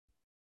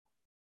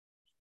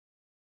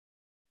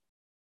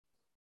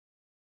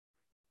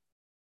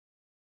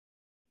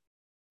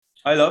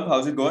Hi, love.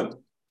 How's it going?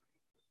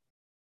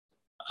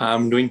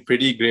 I'm doing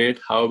pretty great.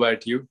 How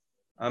about you?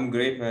 I'm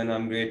great, man.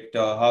 I'm great.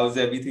 How's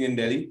everything in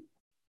Delhi?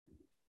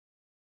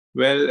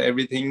 Well,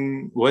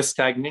 everything was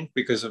stagnant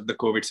because of the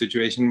COVID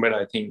situation, but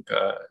I think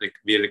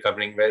we're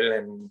recovering well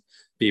and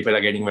people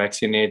are getting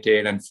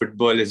vaccinated and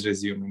football is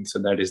resuming. So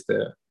that is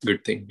the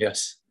good thing.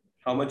 Yes.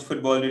 How much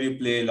football did you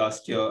play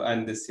last year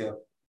and this year?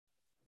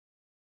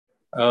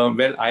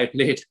 Well, I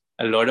played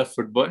a lot of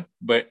football,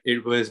 but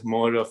it was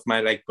more of my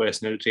like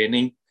personal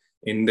training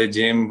in the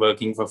gym,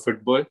 working for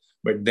football,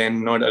 but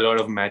then not a lot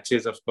of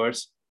matches, of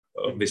course,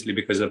 Mhm. obviously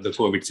because of the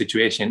COVID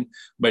situation.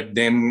 But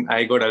then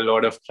I got a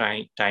lot of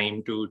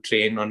time to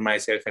train on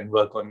myself and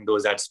work on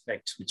those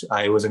aspects which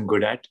I wasn't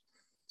good at.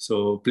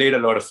 So played a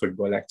lot of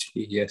football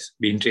actually. Yes,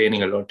 been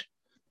training a lot.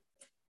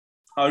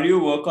 How do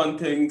you work on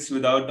things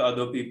without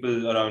other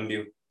people around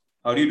you?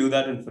 How do you do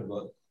that in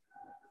football?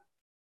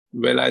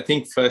 Well, I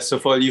think first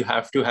of all, you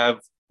have to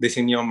have this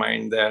in your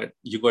mind that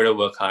you got to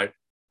work hard.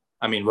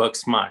 I mean, work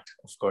smart,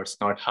 of course,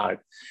 not hard.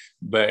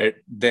 But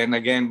then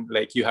again,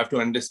 like you have to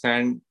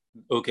understand,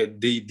 okay,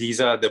 these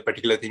are the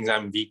particular things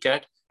I'm weak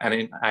at.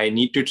 And I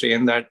need to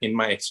train that in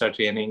my extra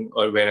training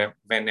or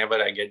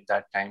whenever I get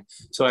that time.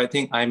 So I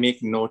think I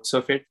make notes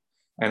of it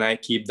and I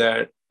keep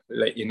that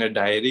like in a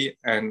diary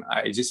and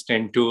I just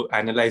tend to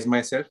analyze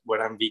myself,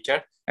 what I'm weak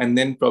at, and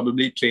then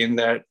probably train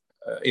that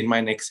in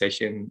my next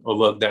session or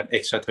work that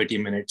extra 30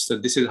 minutes. So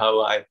this is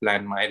how I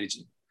plan my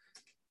regime.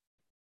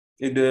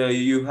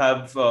 You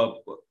have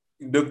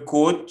the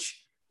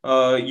coach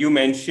you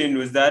mentioned.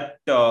 Was that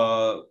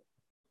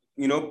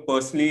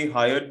personally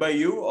hired by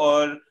you,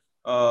 or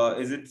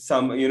is it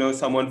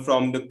someone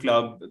from the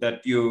club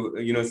that you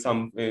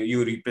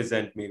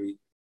represent maybe?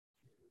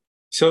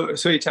 So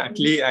it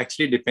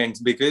actually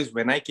depends because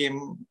when I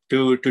came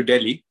to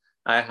Delhi,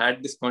 I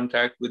had this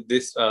contract with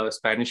this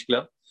Spanish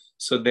club.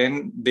 So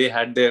then they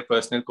had their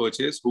personal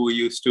coaches who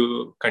used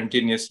to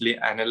continuously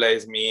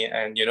analyze me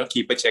and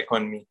keep a check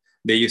on me.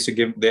 They used to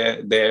give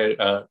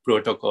their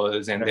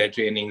protocols and their Right.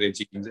 training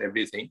regimes,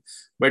 everything.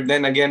 But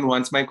then again,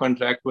 once my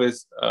contract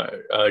was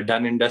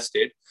done and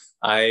dusted,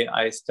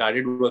 I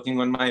started working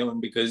on my own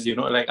because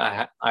like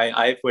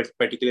I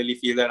particularly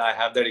feel that I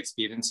have that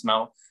experience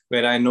now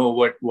where I know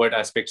what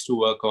aspects to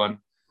work on,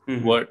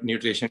 Mhm. what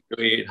nutrition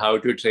to eat, how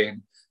to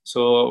train.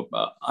 So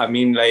I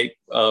mean, like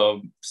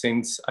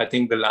since I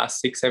think the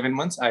last 6 7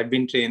 months, I've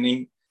been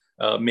training,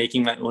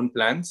 making my own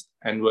plans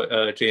and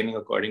training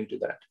according to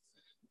that.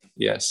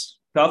 Yes.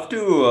 Tough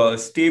to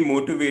stay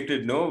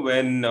motivated, no,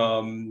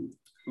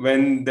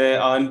 when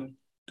there aren't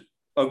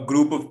a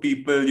group of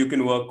people you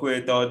can work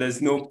with, or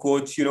there's no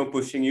coach,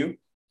 pushing you.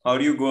 How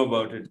do you go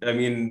about it? I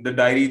mean, the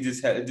diary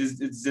just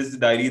it's just the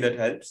diary that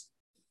helps.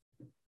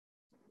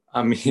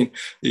 I mean,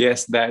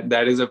 yes,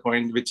 that is a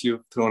point which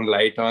you've thrown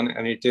light on,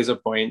 and it is a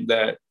point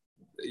that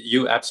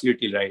you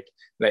absolutely right.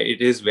 Like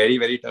it is very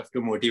very tough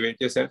to motivate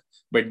yourself,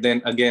 but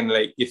then again,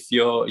 like if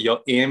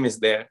your aim is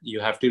there, you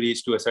have to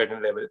reach to a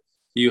certain level.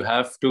 You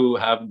have to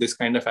have this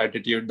kind of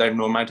attitude that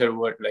no matter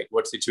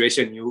what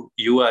situation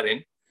you are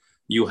in,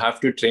 you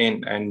have to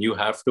train and you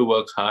have to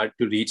work hard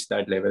to reach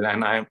that level.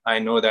 And I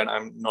know that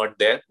I'm not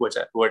there,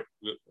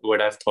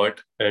 what I've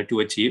thought to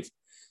achieve,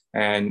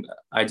 and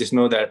I just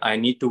know that I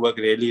need to work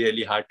really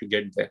really hard to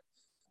get there.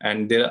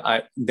 And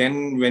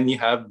then when you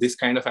have this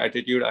kind of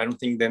attitude, I don't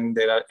think then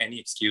there are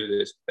any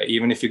excuses. Like,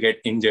 even if you get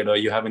injured or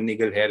you have a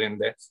niggle here and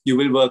there, you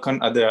will work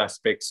on other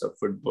aspects of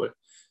football.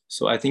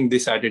 So I think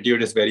this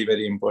attitude is very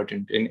very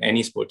important in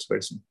any sports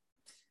person.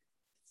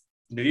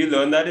 Did you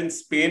learn that in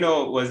Spain,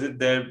 or was it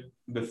there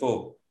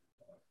before?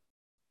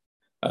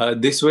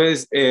 This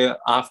was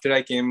after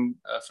I came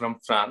from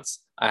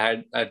France.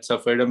 I had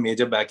suffered a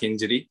major back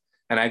injury,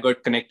 and I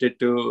got connected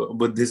to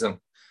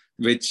Buddhism,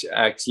 which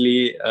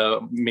actually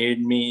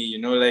made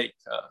me,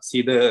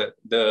 see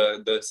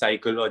the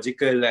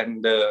psychological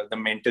and the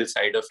mental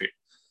side of it.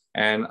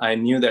 And I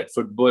knew that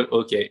football,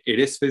 okay, it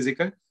is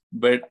physical,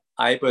 but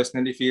I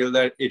personally feel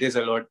that it is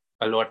a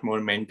lot more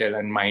mental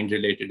and mind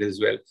related as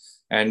well.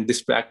 And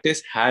this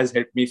practice has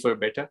helped me for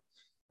better.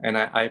 And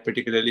I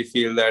particularly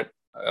feel that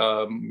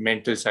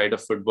mental side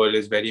of football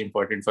is very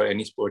important for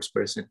any sports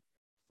person.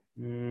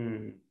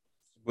 Hmm.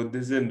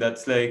 Buddhism,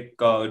 that's like,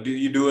 do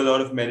you do a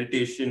lot of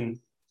meditation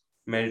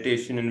and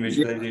Yeah,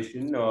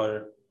 visualization,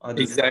 or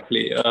other stuff?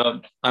 exactly.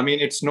 I mean,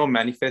 it's no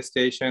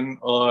manifestation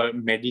or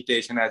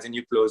meditation, as in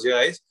you close your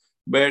eyes,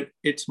 but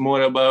it's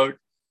more about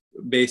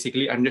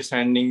basically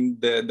understanding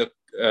the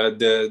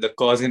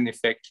cause and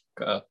effect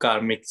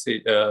karmic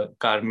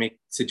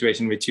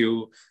situation which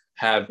you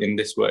have in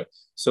this world.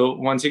 So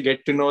once you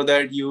get to know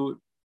that, you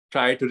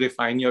try to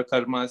refine your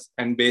karmas,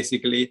 and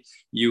basically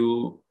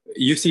you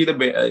see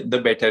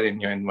the better in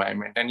your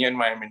environment, and your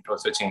environment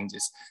also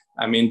changes.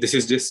 I mean, this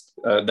is just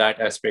that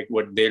aspect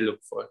what they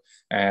look for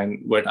and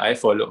what I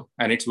follow,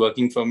 and it's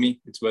working for me.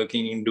 It's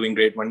working in doing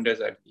great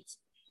wonders, I believe.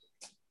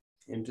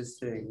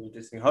 Interesting,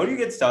 interesting. How do you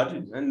get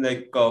started? And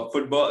like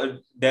football,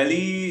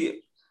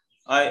 Delhi,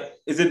 I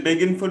is it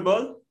big in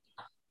football?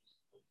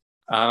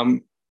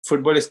 um,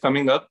 Football is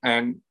coming up,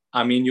 and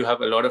I mean, you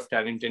have a lot of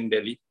talent in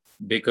Delhi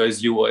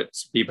because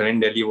people in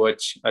Delhi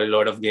watch a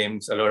lot of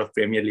games, a lot of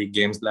Premier League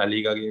games, La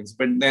Liga games.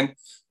 But then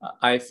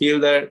I feel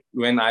that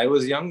when I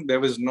was young, there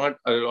was not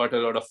a lot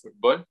of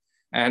football.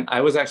 And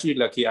I was actually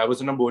lucky. I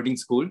was in a boarding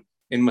school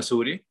in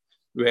Mussoorie,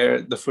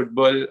 where the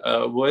football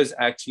was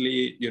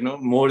actually,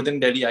 more than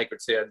Delhi, I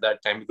could say at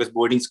that time, because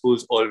boarding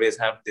schools always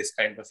have this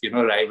kind of,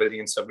 rivalry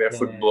and stuff where Yeah.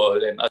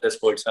 football and other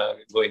sports are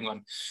going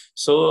on.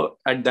 So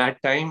at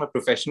that time, a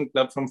professional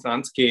club from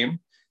France came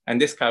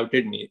and they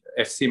scouted me,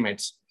 FC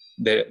Metz,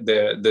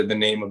 the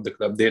name of the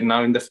club. They're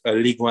now in the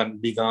Ligue 1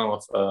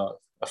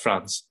 of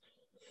France.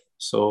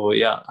 So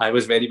yeah, I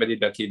was very, very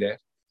lucky there.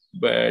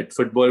 But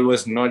football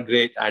was not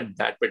great at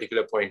that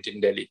particular point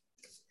in Delhi.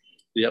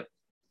 Yep.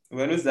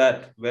 When was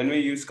that? When were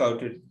you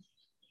scouted?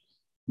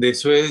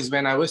 This was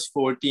when I was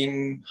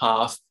 14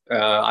 half,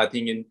 I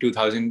think in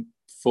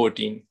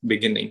 2014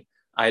 beginning.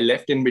 I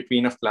left in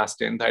between of class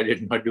 10th. I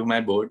did not do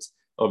my boards.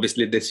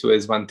 Obviously, this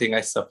was one thing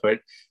I suffered.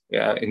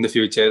 In the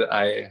future,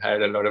 I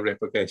had a lot of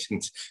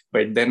repercussions.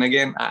 But then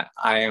again,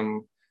 I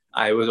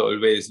was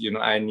always,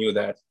 I knew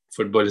that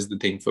football is the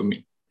thing for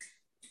me.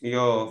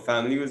 Your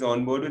family was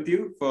on board with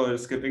you for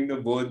skipping the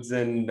boards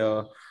and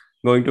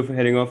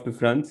heading off to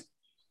France?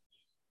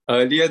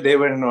 Earlier they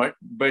were not,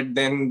 but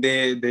then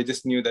they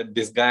just knew that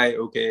this guy,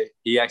 okay,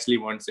 he actually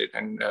wants it,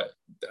 and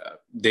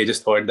they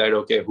just thought that,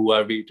 okay, who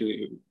are we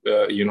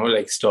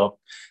to stop?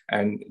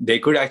 And they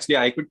could actually,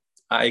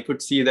 I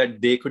could see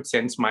that they could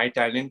sense my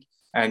talent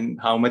and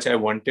how much I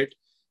wanted,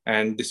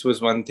 and this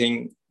was one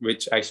thing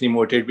which actually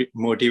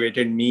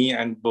motivated me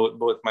and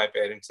both my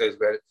parents as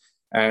well,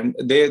 and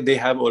they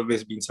have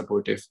always been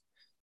supportive.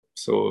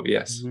 So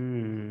yes.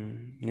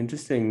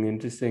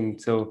 Interesting.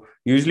 So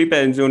usually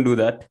parents don't do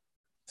that.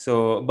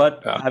 So,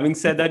 but having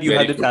said that, you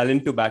had the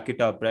talent to back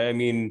it up, right? I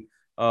mean,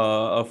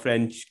 a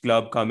French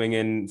club coming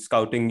in,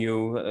 scouting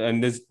you,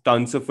 and there's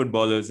tons of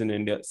footballers in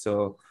India.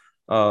 So,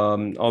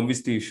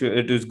 obviously,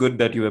 it is good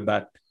that you were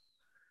backed.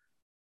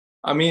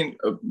 I mean,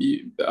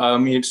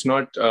 it's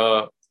not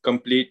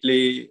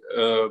completely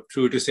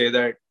true to say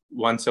that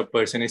once a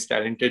person is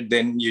talented,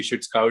 then you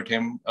should scout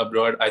him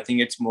abroad. I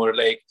think it's more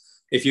like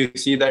if you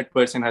see that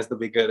person has the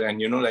vigor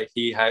and, like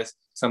he has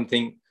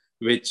something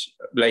which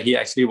like he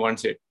actually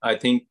wants it, I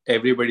think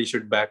everybody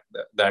should back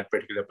that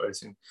particular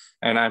person.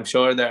 And I'm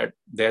sure that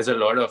there's a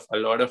lot of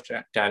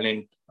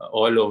talent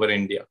all over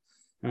India.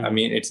 I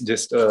mean, it's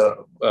just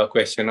a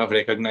question of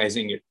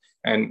recognizing it.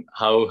 And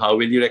how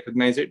will you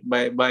recognize it?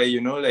 By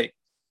like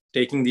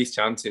taking these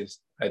chances.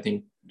 I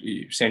think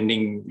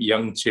sending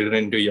young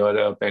children to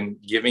Europe and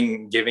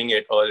giving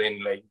it all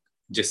in, like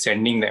just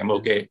sending them,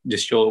 okay,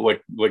 just show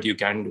what you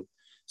can do.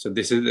 So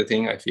this is the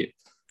thing I feel.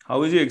 How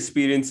was your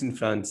experience in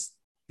France?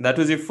 That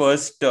was your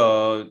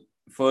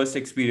first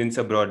experience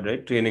abroad,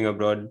 right? Training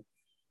abroad.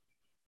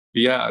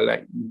 Yeah,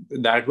 like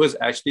that was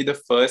actually the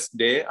first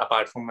day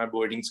apart from my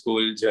boarding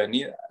school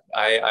journey.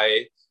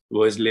 I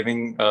was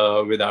living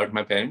without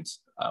my parents.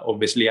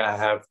 Obviously, I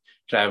have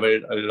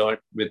traveled a lot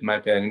with my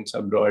parents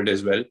abroad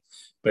as well.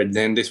 But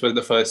then this was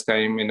the first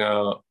time in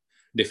a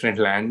different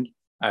land.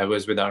 I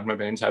was without my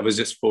parents. I was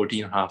just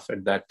 14 and a half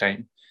at that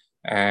time.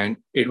 And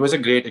it was a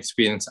great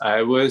experience.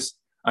 I was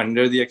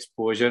under the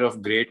exposure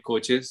of great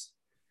coaches,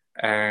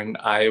 and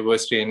I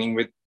was training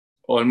with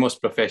almost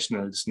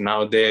professionals.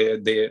 Now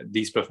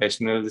these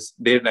professionals,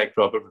 they're like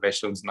proper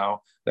professionals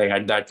now. Like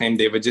at that time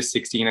they were just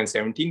 16 and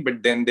 17,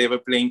 but then they were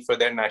playing for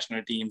their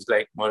national teams,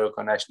 like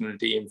Morocco national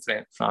team,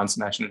 France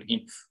national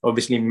team.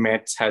 Obviously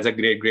Metz has a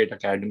great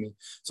academy.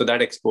 So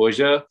that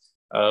exposure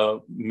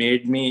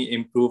made me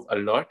improve a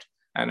lot.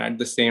 And at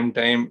the same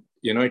time,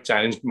 it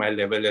challenged my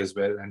level as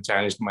well and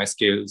challenged my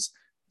skills.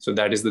 So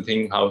that is the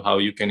thing, how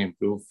you can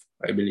improve,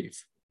 I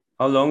believe.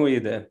 How long were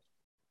you there?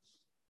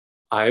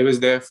 I was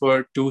there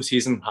for 2.5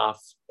 seasons,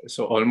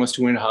 so almost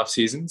 2.5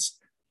 seasons.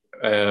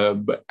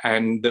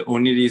 And the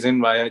only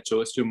reason why I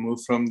chose to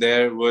move from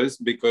there was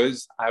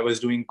because I was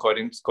doing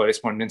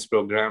correspondence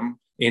program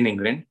in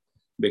England,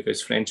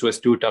 because French was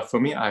too tough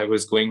for me. I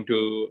was going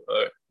to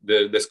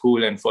the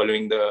school and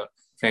following the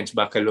French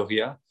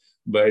baccalaureate.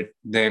 But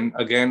then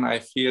again, I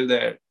feel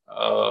that,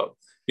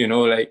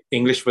 like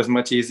English was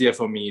much easier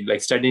for me,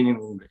 like studying in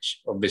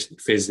English, obviously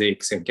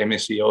physics and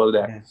chemistry, all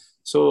that. Yeah.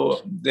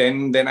 So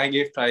then I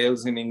gave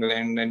trials in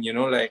England, and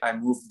I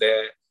moved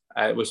there.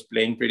 I was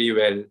playing pretty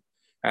well,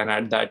 and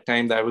at that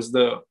time, that was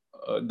the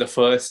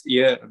first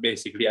year.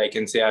 Basically, I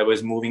can say I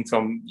was moving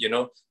from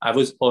I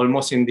was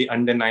almost in the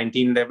under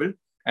 19 level,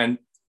 and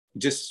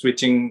just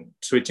switching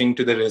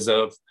to the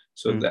reserve.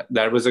 So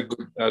that was a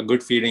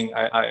good feeling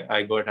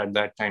I got at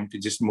that time to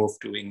just move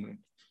to England.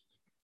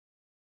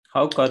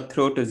 How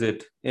cutthroat is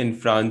it in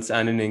France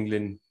and in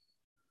England?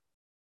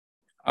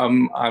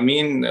 I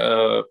mean,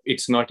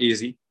 it's not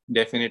easy.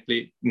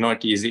 Definitely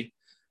not easy.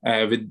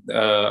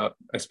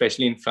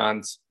 Especially in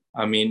France.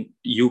 I mean,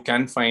 you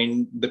can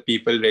find the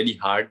people really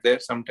hard there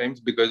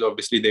sometimes, because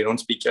obviously they don't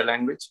speak your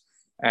language.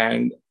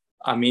 And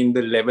I mean,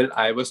 the level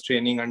I was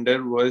training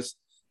under was,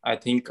 I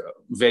think,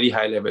 very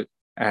high level.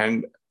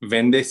 And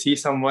when they see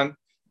someone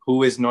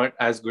who is not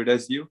as good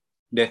as you,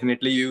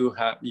 definitely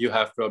you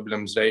have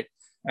problems, right?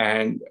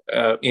 And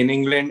in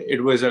England,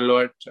 it was a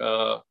lot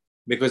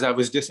because I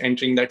was just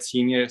entering that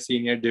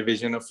senior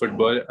division of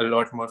football, a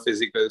lot more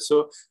physical.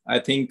 So I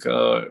think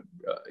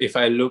if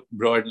I look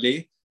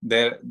broadly,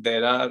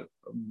 there are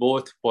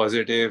both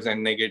positives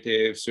and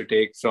negatives to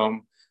take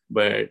from,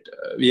 but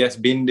yes,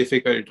 been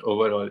difficult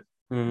overall.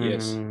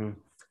 Yes. Mm-hmm.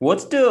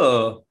 What's the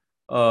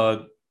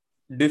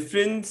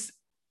difference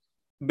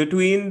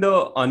between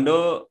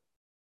the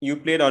you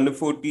played under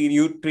 14,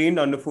 you trained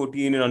under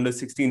 14 and under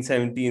 16,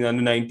 17,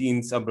 under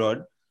 19s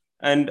abroad.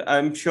 And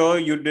I'm sure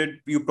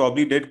you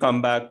probably did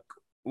come back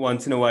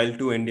once in a while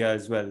to India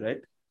as well,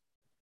 right?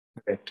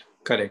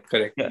 Correct.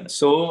 Yeah.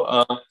 So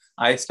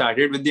I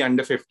started with the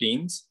under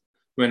 15s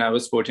when I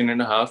was 14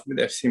 and a half with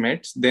FC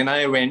Mets. Then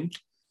I went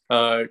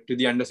to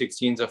the under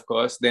 16s, of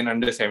course, then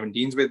under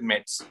 17s with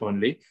Mets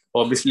only.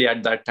 Obviously,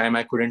 at that time,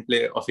 I couldn't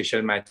play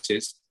official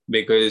matches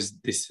because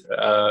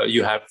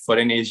you have, for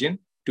an Asian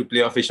to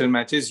play official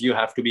matches, you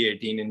have to be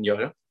 18 in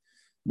Europe.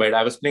 But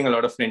I was playing a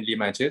lot of friendly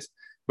matches.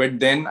 But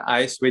then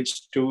I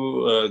switched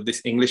to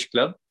this English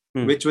club,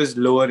 which was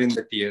lower in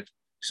the tier.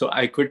 So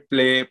I could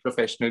play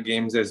professional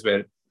games as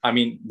well. I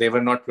mean, they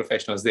were not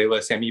professionals, they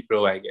were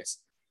semi-pro, I guess.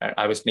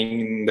 I was playing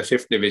in the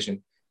 5th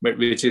division, but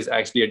which is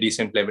actually a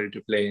decent level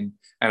to play in.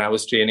 And I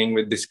was training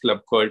with this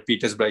club called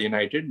Petersburg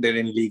United. They're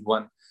in League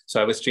One.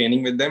 So I was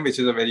training with them, which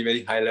is a very,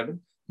 very high level,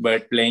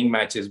 but playing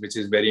matches, which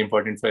is very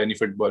important for any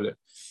footballer.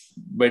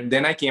 But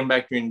then I came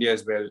back to India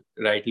as well,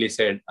 rightly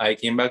said. I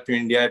came back to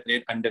India, I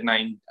played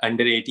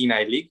under 18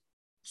 I League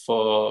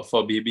for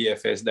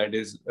BBFS, that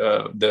is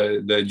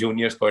the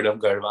junior squad of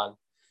Garhwal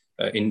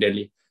in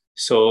Delhi.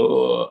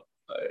 So,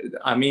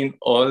 I mean,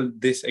 all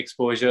this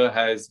exposure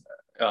has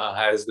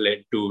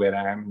led to where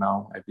I am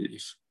now, I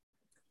believe.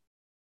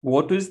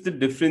 What is the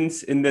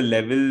difference in the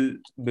level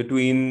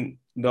between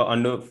the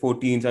under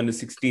 14s, under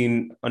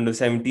 16, under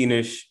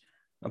 17-ish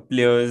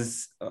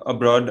players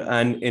abroad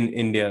and in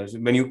India? So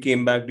when you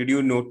came back, did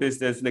you notice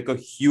there's like a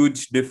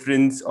huge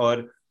difference,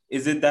 or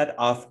is it that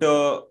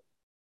after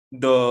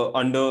the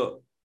under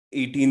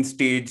 18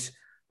 stage,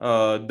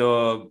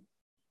 the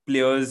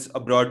players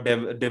abroad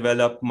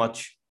develop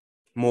much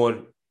more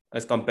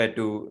as compared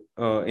to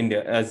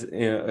India, as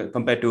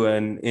compared to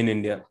in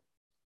India?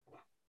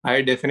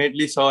 I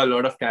definitely saw a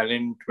lot of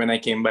talent when I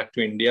came back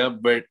to India,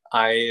 but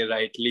I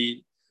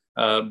rightly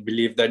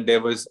believe that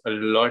there was a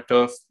lot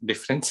of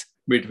difference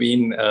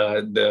between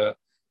the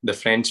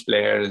French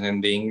players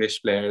and the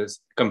English players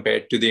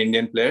compared to the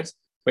Indian players.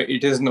 But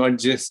it is not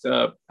just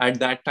at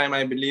that time,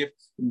 I believe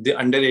the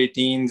under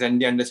 18s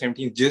and the under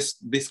 17s, just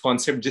this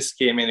concept just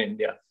came in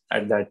India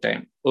at that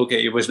time.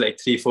 Okay, it was like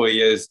 3-4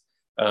 years.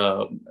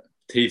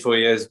 3-4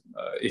 years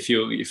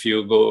if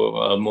you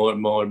go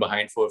more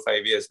behind,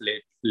 4-5 years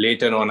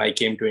later on, I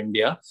came to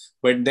India,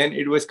 but then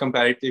it was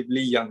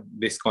comparatively young,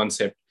 this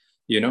concept,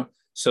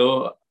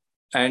 so.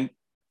 And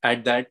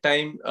at that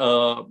time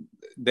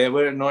there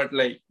were not,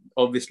 like,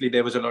 obviously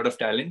there was a lot of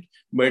talent,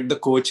 but the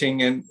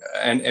coaching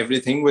and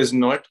everything was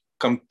not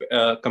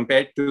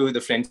compared to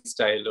the French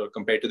style or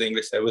compared to the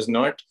English style, was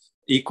not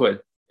equal,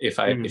 if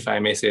I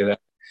may say that.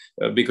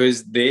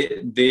 Because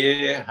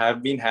they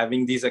have been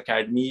having these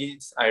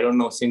academies, I don't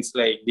know, since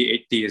like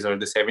the 80s or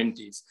the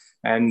 70s,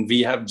 and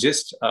we have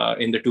just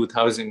in the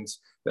 2000s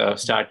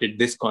started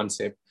this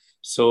concept.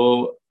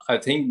 So I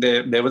think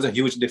there was a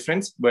huge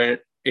difference,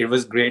 but it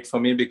was great for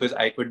me because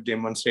I could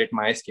demonstrate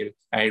my skill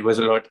and it was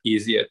a lot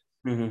easier.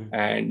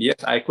 And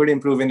yes, I could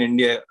improve in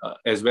India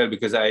as well,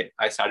 because I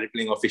started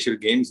playing official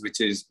games,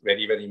 which is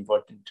very, very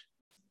important.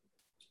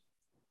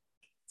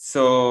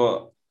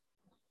 So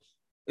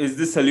is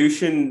the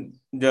solution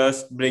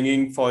just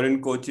bringing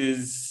foreign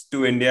coaches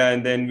to India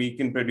and then we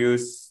can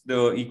produce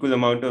the equal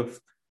amount of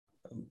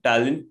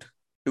talent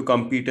to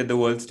compete at the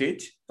world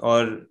stage?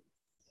 Or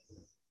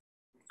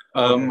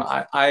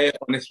I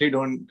honestly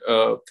don't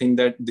think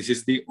that this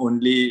is the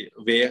only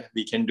way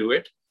we can do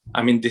it.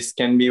 I mean, this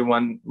can be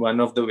one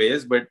of the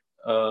ways, but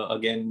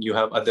again, you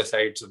have other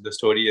sides of the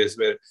story as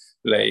well.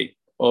 Like,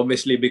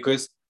 obviously,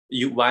 because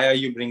why are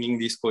you bringing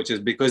these coaches?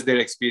 Because they're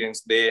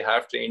experienced. They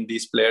have trained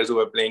these players who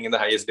are playing in the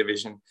highest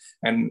division.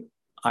 And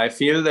I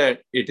feel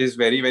that it is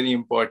very, very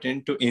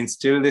important to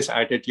instill this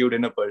attitude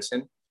in a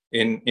person,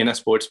 in a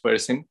sports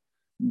person,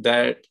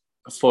 that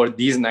for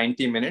these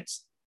 90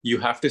 minutes, you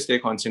have to stay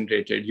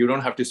concentrated. You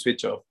don't have to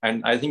switch off.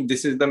 And I think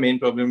this is the main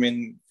problem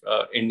in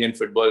Indian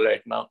football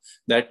right now,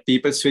 that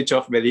people switch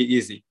off very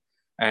easy.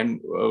 And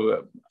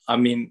I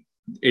mean,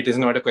 it is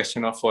not a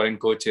question of foreign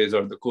coaches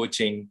or the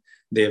coaching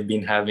they've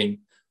been having.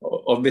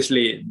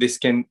 Obviously, this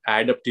can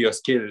add up to your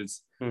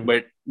skills,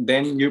 but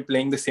then you're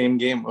playing the same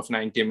game of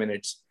 90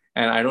 minutes.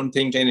 And I don't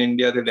think in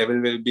India, the level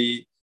will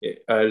be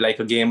like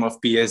a game of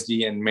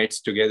PSG and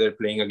Mets together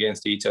playing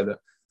against each other.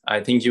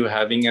 I think you're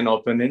having an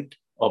opponent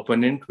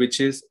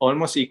which is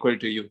almost equal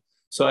to you.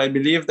 So I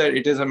believe that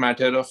it is a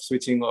matter of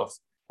switching off.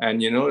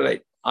 And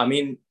like, I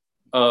mean,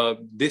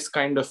 this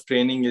kind of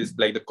training is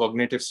like the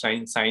cognitive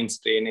science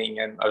training,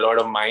 and a lot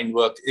of mind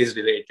work is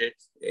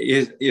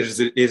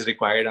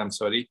required. I'm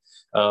sorry,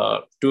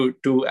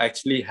 to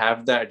actually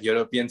have that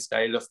European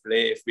style of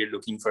play if we're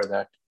looking for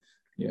that,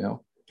 you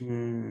know.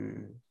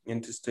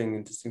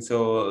 Interesting.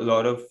 So a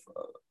lot of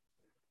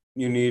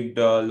you need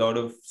a lot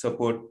of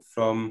support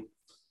from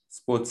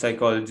sports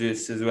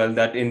psychologists as well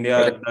that India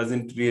Correct.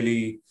 doesn't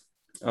really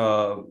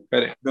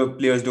Correct. the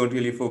players don't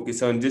really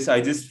focus on.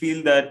 I just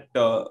feel that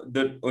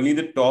the only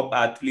the top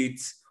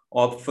athletes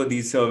opt for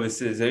these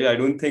services. I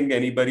don't think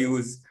anybody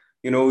who's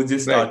who's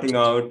just Right. starting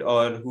out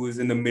or who's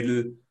in the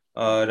middle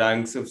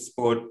ranks of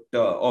sport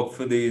opt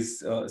for these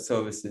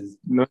services.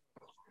 No,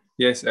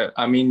 yes,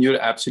 I mean, you're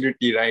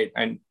absolutely right.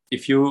 And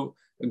if you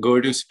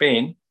go to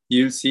Spain,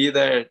 you'll see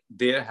that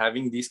they're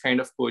having these kind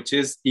of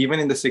coaches even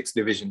in the sixth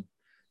division.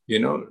 You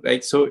know,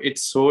 like, so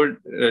it's so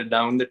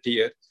down the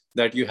tier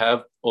that you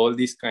have all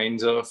these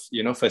kinds of,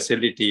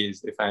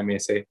 facilities, if I may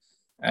say.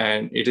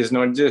 And it is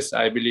not just,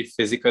 I believe,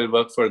 physical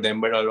work for them,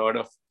 but a lot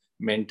of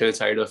mental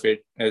side of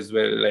it as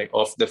well, like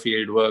off the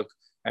field work.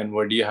 And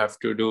what do you have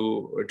to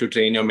do to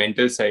train your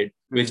mental side,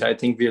 which I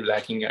think we're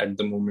lacking at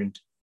the moment.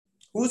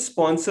 Who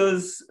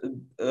sponsors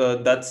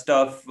that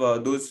stuff,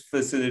 those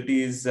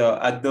facilities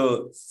at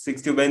the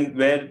 60 when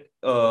where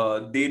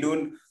they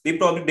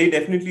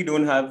definitely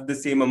don't have the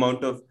same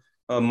amount of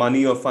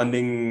money or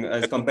funding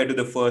as compared to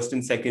the first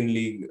and second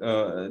league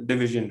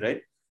division,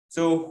 right?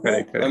 So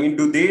Correct, I correct. mean,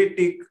 do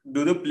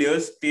the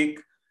players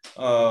take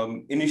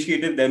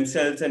initiative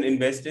themselves and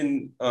invest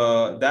in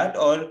that,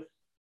 or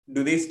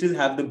do they still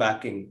have the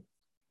backing?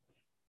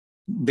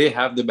 They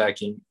have the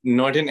backing,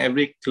 not in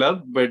every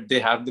club, but they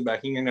have the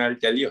backing, and I'll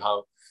tell you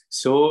how.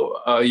 So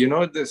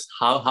this,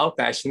 how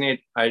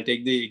passionate, I'll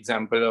take the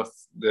example of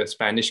the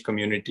Spanish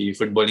community,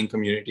 footballing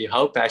community,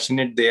 how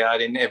passionate they are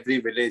in every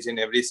village, in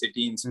every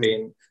city in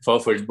Spain for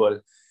football.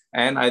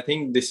 And I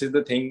think this is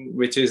the thing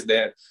which is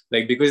there,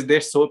 like, because they're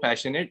so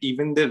passionate,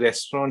 even the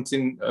restaurants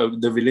in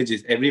the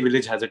villages, every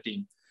village has a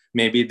team.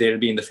 Maybe they'll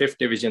be in the fifth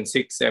division,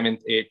 sixth,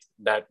 seventh, eighth,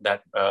 that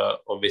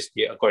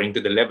obviously according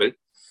to the level.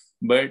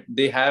 But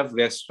they have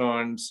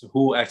restaurants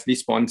who actually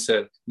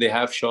sponsor, they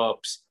have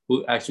shops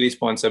who actually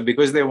sponsor,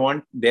 because they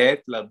want their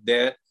club,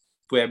 their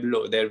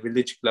pueblo, their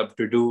village club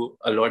to do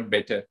a lot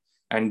better.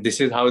 And this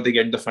is how they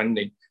get the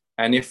funding.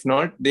 And if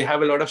not, they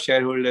have a lot of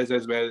shareholders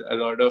as well, a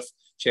lot of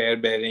share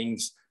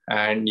bearings.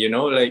 And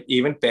like,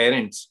 even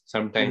parents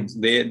sometimes,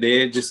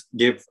 they just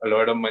give a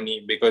lot of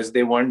money because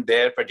they want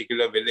their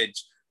particular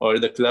village or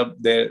the club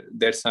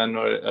their son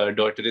or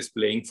daughter is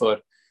playing for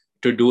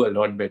to do a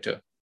lot better,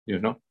 you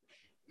know.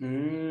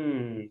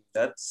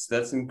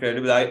 That's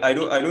incredible. I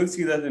don't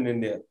see that in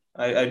India.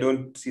 I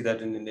don't see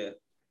that in India.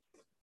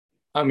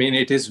 I mean,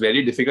 it is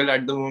very difficult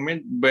at the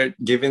moment, but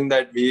given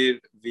that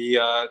we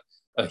are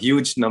a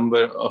huge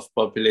number of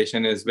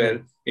population as well,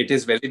 it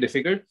is very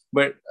difficult.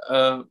 But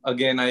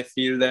again, I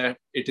feel that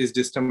it is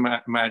just a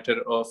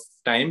matter of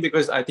time,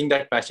 because I think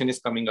that passion is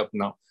coming up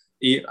now.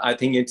 I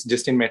think it's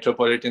just in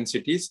metropolitan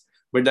cities,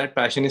 but that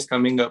passion is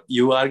coming up.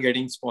 You are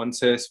getting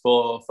sponsors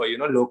for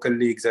local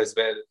leagues as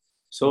well.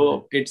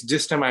 So it's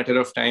just a matter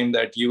of time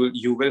that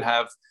you will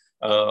have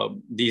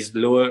these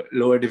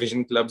lower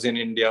division clubs in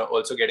India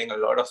also getting a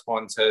lot of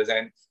sponsors,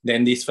 and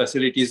then these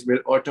facilities will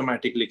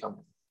automatically come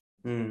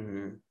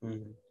in.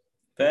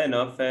 Fair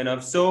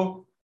enough.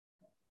 So,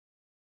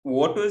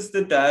 what was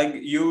the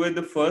tag? You were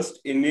the first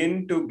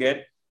Indian to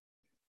get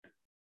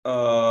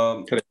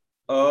to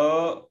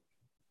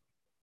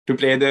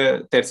play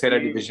the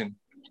Tercera division.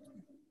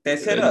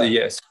 Tercera?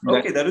 Yes.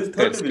 Okay, that was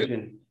third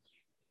division.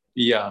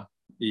 Yeah.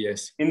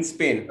 Yes. In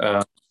Spain.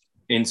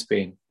 In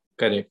Spain,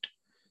 correct.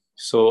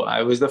 So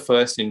I was the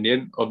first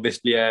Indian.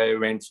 Obviously, I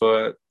went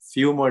for a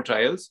few more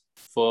trials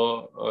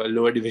for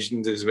lower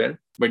divisions as well.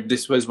 But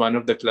this was one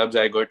of the clubs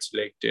I got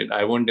selected.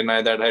 I won't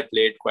deny that I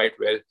played quite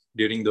well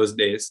during those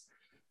days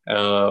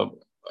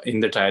in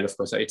the trial. Of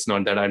course, it's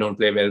not that I don't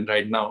play well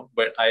right now,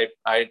 but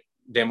I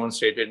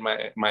demonstrated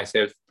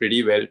myself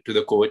pretty well to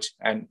the coach,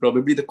 and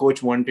probably the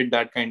coach wanted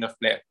that kind of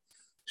player.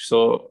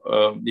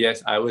 So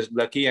yes, I was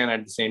lucky, and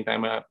at the same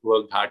time, I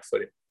worked hard for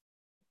it.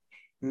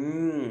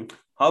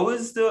 How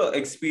was the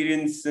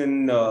experience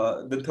in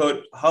the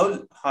third?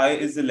 How high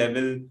is the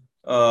level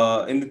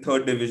in the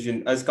third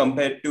division as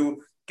compared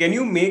to? Can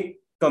you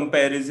make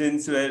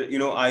comparisons where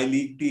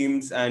I-League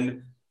teams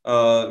and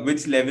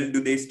which level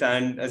do they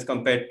stand as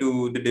compared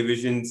to the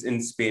divisions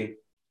in Spain?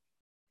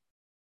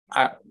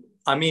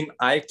 I mean,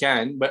 I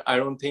can, but I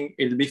don't think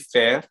it'll be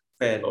fair.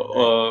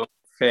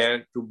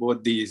 Fair to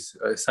both these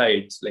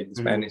sides, like the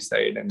Spanish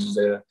side and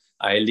the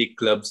I-League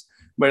clubs.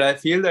 But I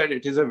feel that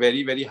it is a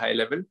very, very high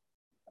level.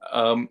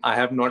 I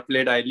have not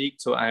played I-League,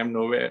 so I'm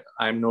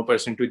no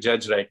person to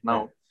judge right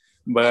now.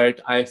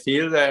 But I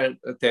feel that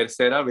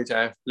Tercera, which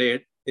I have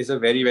played, is a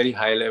very, very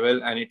high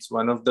level, and it's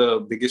one of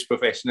the biggest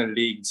professional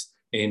leagues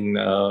in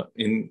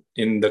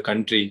the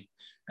country.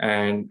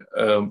 And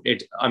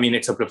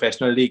it's a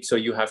professional league, so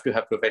you have to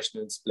have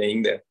professionals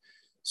playing there.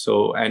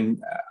 So,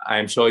 and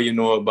I'm sure you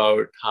know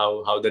about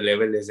how the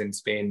level is in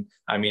Spain.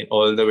 I mean,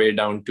 all the way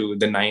down to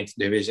the ninth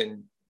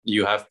division,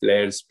 you have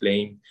players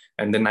playing,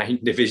 and the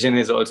ninth division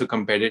is also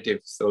competitive.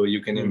 So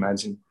you can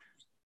imagine.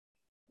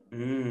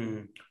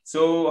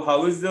 So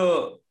how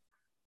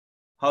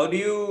do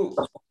you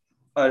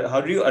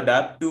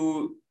adapt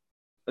to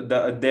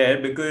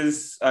there?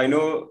 Because I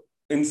know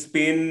in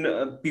Spain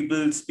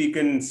people speak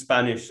in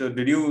Spanish. So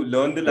did you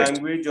learn the Yes.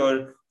 language,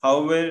 or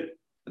how were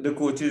the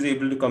coaches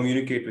able to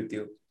communicate with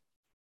you?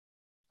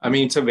 I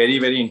mean, it's a very,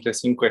 very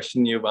interesting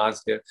question you've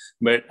asked here.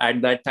 But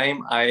at that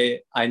time,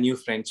 I knew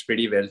French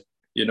pretty well,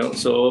 you know.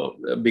 So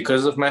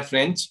because of my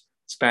French,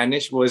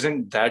 Spanish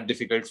wasn't that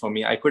difficult for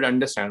me. I could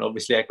understand.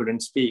 Obviously, I couldn't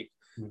speak,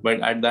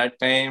 but at that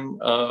time,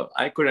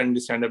 I could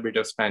understand a bit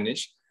of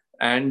Spanish.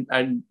 And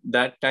at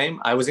that time,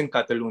 I was in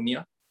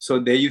Catalonia, so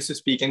they used to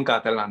speak in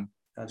Catalan.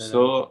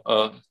 So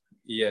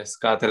yes,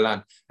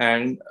 Catalan,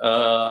 and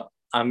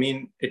I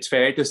mean, it's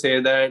fair to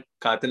say that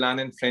Catalan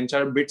and French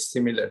are a bit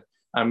similar.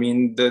 I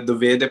mean, the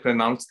way they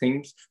pronounce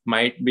things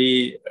might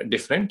be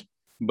different,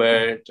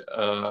 but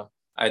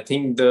I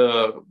think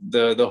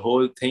the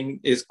whole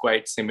thing is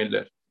quite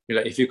similar. You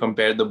know, if you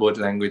compare the both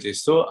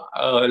languages, so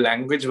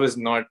language was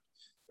not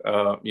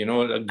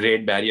a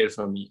great barrier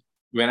for me.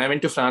 When I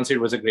went to France,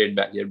 it was a great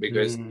barrier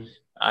because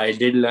I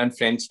did learn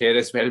French here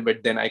as well,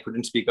 but then I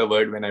couldn't speak a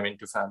word when I went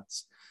to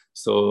France.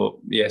 So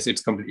yes,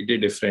 it's completely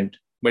different.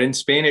 But in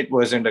Spain, it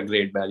wasn't a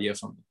great barrier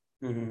for me.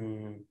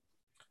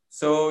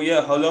 So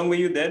yeah, how long were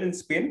you there in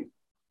Spain?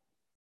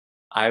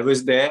 I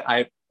was there.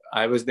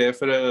 I was there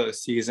for a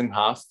season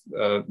half.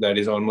 That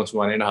is almost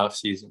 1.5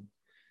 season.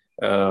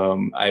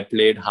 I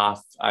played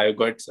half. I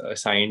got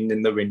signed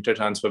in the winter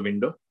transfer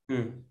window,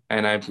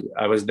 and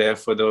I was there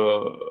for the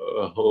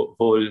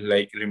whole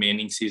like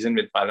remaining season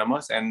with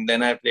Palamos, and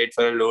then I played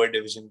for a lower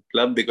division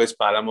club because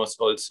Palamos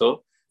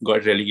also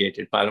got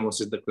relegated.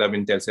 Palamos is the club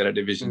in Tercera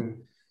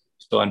division,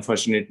 so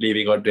unfortunately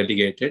we got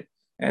relegated.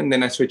 And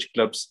then I switched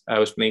clubs. I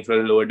was playing for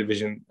a lower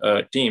division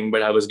team,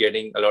 but I was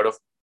getting a lot of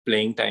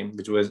playing time,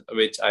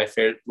 which I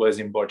felt was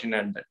important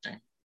at that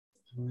time.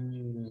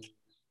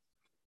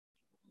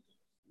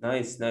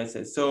 Nice.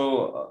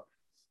 So,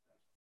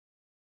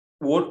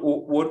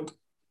 what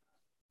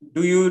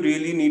do you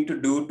really need to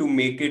do to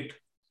make it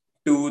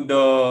to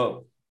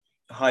the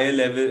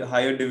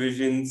higher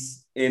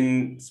divisions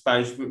in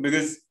Spanish?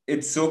 Because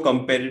it's so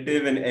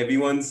competitive and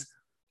everyone's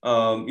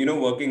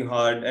working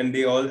hard, and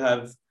they all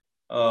have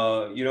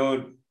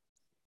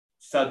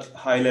such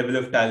high level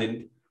of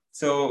talent.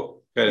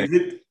 So Correct.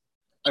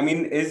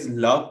 is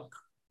luck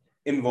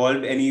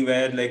involved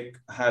anywhere, like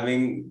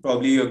having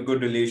probably a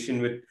good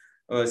relation with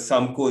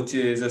some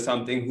coaches or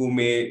something who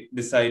may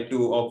decide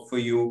to opt for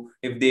you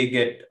if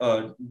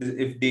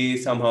they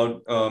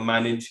somehow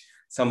manage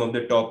some of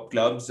the top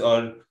clubs,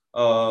 or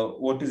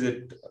what is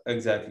it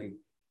exactly?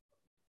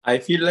 I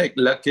feel like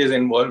luck is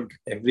involved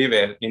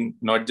everywhere, in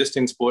not just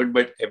in sport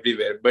but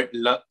everywhere. But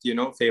luck,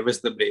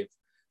 favors the brave.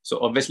 So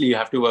obviously you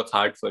have to work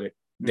hard for it.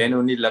 Then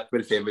only luck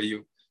will favor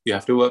you. You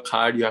have to work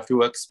hard. You have to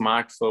work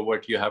smart for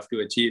what you have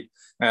to achieve.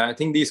 I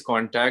think these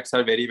contacts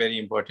are very, very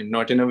important.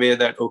 Not in a way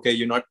that, okay,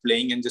 you're not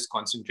playing and just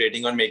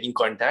concentrating on making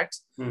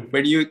contacts,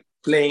 but you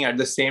playing at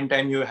the same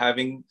time you're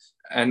having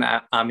an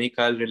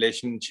amical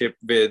relationship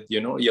with,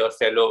 your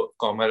fellow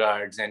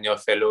comrades and your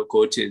fellow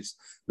coaches,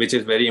 which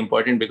is very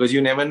important because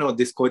you never know,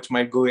 this coach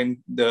might go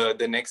in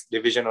the next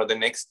division or the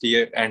next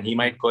year and he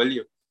might call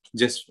you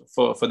just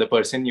for the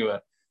person you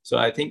are. So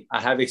I think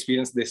I have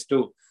experienced this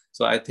too.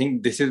 So I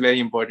think this is very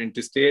important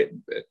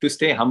to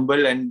stay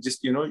humble and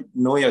just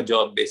know your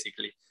job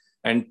basically.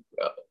 And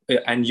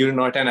you're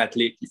not an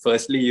athlete.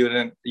 Firstly,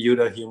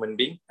 you're a human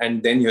being,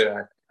 and then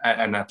you're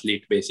an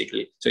athlete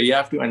basically. So you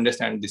have to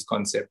understand this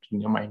concept in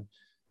your mind,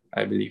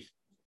 I believe.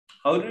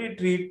 How do you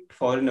treat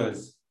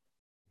foreigners?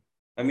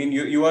 I mean,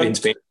 you are in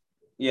Spain.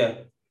 Yeah.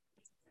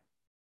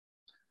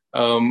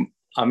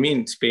 I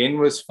mean, Spain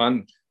was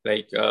fun.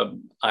 Like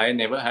I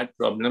never had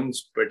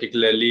problems,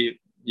 particularly,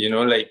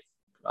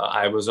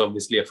 I was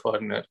obviously a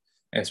foreigner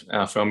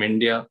from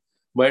India,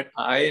 but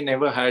I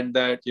never had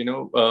that,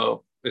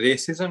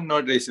 racism.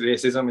 Not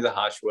racism is a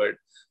harsh word,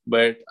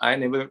 but I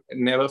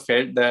never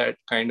felt that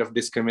kind of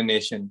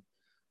discrimination.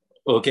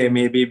 Okay,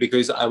 maybe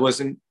because I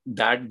wasn't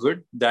that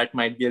good, that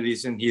might be a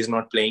reason he's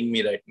not playing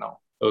me right now.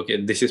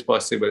 Okay, this is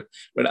possible.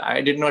 But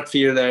I did not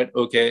feel that,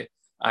 okay,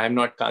 I'm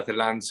not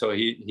Catalan, so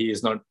he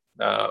is not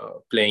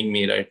playing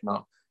me right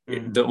now.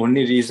 The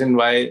only reason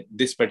why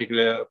this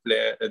particular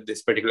player,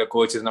 this particular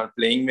coach is not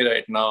playing me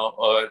right now,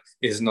 or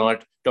is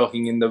not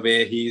talking in the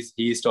way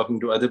he's talking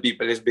to other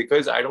people, is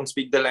because I don't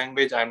speak the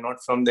language. I'm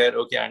not from there.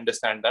 Okay, I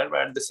understand that.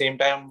 But at the same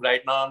time,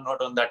 right now, I'm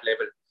not on that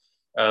level.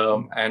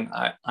 And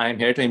I'm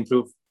here to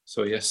improve.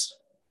 So yes.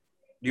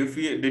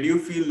 Did you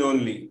feel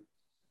lonely?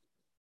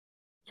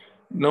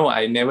 No,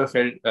 I never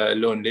felt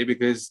lonely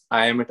because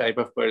I am a type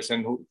of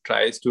person who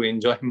tries to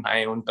enjoy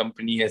my own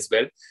company as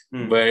well.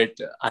 But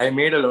I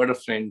made a lot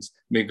of friends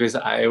because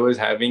I was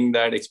having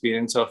that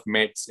experience of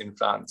Metz in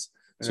France.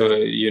 So,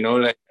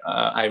 Right. like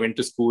I went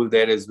to school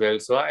there as well.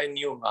 So I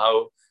knew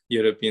how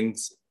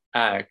Europeans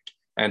act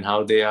and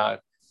how they are.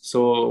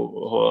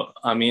 So,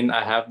 I mean,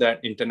 I have that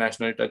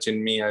international touch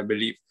in me, I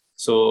believe.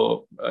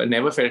 So,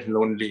 never felt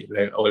lonely.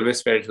 Like,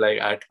 always felt like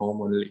at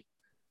home only.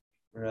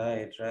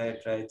 Right, right,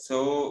 right.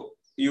 So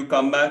you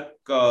come back.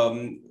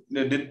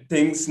 Did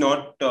things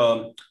not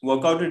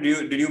work out? Or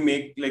did you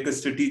make like a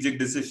strategic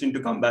decision to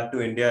come back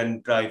to India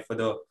and try for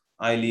the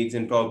I leagues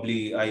and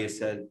probably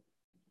ISL?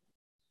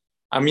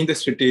 I mean, the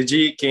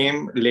strategy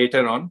came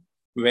later on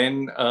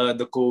when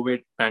the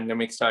COVID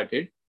pandemic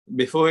started.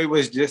 Before, it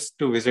was just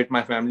to visit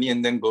my family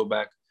and then go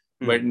back.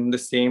 But Hmm. in the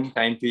same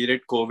time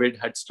period, COVID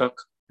had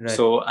struck. Right.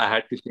 So I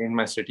had to change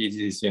my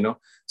strategies.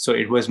 So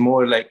it was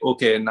more like,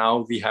 okay,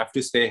 now we have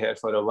to stay here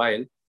for a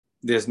while.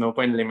 There's no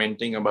point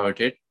lamenting about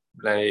it.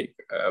 Like,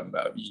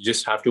 you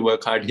just have to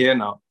work hard here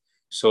now.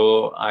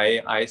 So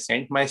I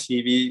sent my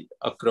CV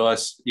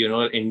across,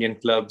 Indian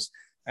clubs,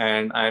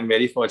 and I'm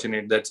very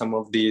fortunate that some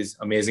of these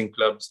amazing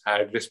clubs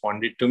had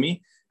responded to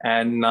me.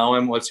 And now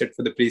I'm all set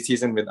for the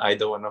preseason with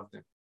either one of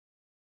them.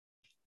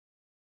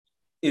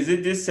 Is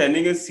it just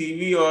sending a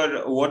CV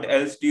or what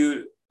else do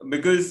you?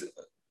 Because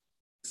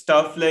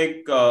stuff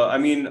like I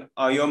mean,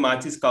 are your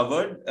matches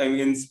covered? I mean,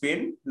 in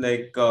Spain,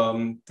 like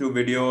through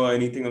video or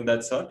anything of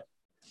that sort?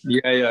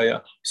 Yeah, yeah, yeah.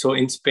 So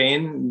in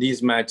Spain,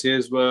 these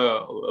matches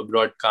were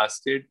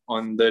broadcasted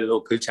on the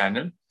local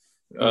channel,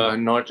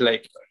 Hmm. not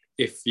like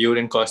if you're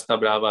in Costa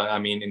Brava, I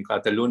mean, in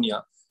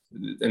Catalonia,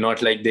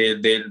 not like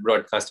they'll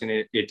broadcast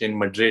it in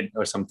Madrid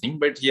or something.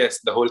 But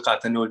yes, the whole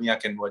Catalonia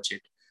can watch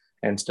it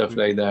and stuff Hmm.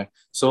 like that.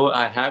 So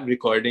I have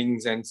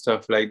recordings and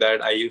stuff like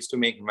that. I used to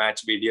make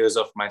match videos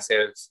of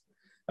myself.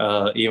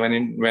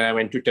 Even when I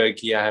went to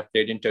Turkey, I have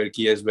played in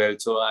Turkey as well.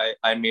 So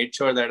I made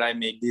sure that I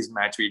make these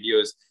match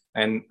videos,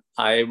 and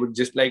I would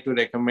just like to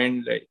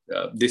recommend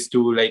this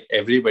to like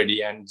everybody,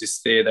 and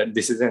just say that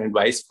this is an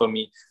advice for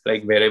me.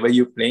 Like, wherever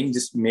you're playing,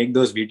 just make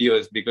those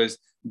videos, because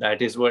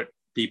that is what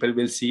people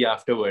will see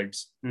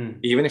afterwards. Hmm.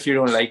 Even if you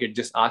don't like it,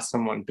 just ask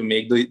someone to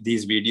make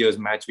these videos,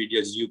 match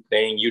videos, you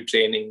playing, you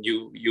training,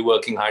 you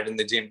working hard in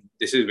the gym.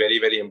 This is very,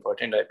 very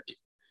important, I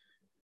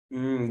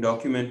believe.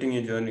 Documenting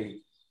your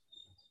journey.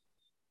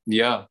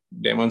 Yeah,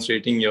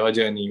 demonstrating your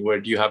journey,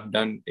 what you have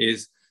done,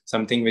 is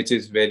something which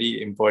is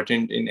very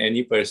important in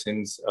any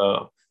person's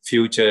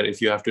future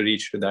if you have to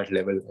reach to that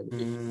level, I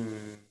believe.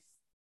 Hmm.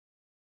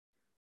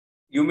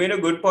 You made a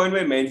good point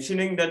by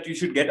mentioning that you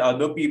should get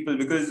other people,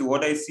 because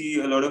what I see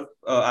a lot of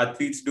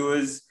athletes do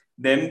is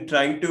them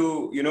trying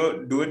to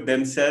do it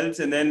themselves,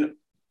 and then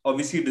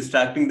obviously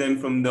distracting them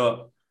from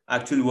the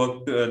actual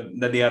work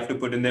that they have to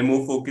put in. They're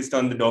more focused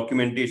on the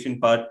documentation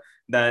part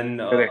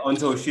than on Correct.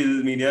 social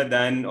media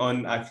than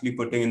on actually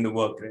putting in the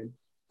work, right?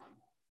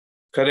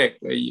 Correct.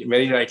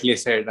 Very rightly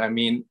said. I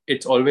mean,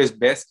 it's always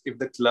best if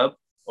the club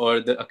or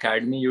the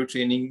academy you're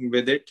training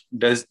with it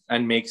does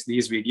and makes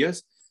these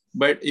videos.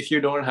 But if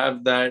you don't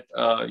have that,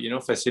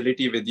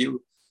 facility with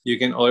you, you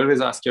can always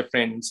ask your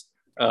friends.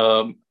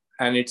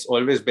 And it's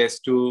always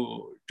best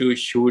to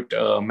shoot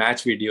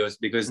match videos,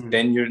 because Hmm.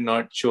 then you're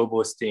not show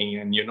boasting,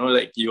 and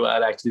like you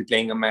are actually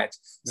playing a match.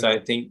 So I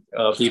Right. think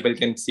people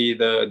can see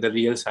the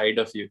real side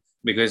of you,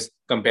 because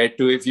compared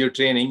to if you're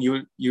training,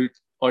 you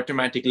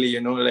automatically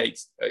like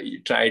you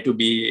try to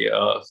be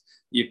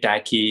you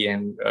tacky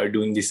and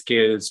doing the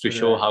skills to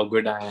show Right. how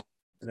good I am.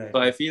 Right. So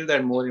I Right. feel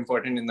that more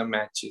important in the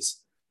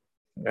matches,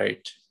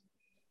 right?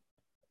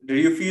 Do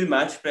you feel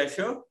match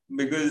pressure?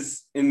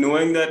 Because in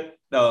knowing that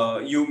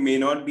you may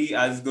not be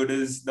as good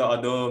as the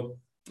other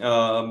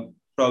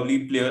probably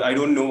player, I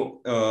don't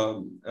know.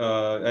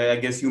 I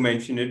guess you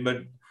mentioned it, but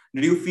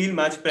did you feel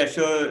match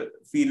pressure?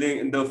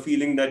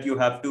 Feeling that you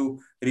have to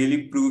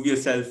really prove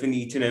yourself in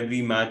each and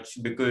every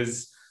match,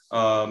 because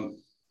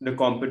the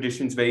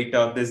competition's very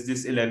tough. There's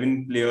just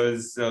 11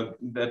 players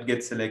that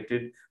get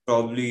selected,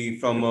 probably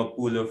from a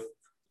pool of,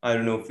 I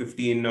don't know,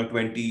 15 or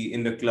 20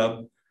 in the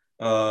club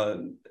uh,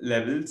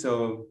 level.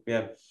 So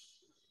yeah.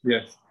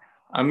 Yes.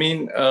 I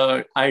mean,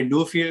 I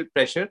do feel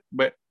pressure,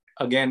 but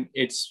again,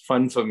 it's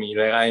fun for me.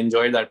 Like, I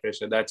enjoy that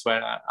pressure. That's why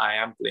I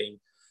am playing.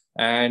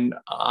 And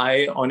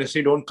I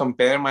honestly don't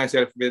compare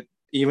myself with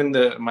even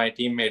my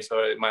teammates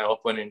or my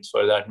opponents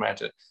for that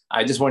matter.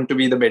 I just want to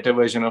be the better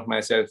version of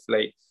myself.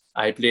 Like,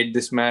 I played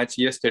this match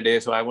yesterday,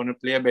 so I want to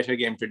play a better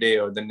game today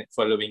or the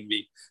following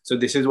week. So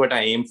this is what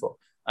I aim for.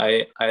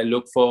 I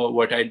look for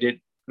what I did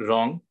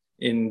wrong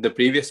in the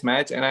previous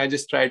match, and I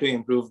just try to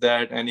improve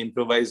that and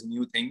improvise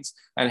new things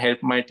and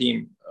help my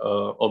team.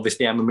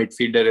 Obviously, I'm a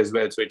midfielder as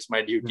well, so it's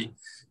my duty Mm.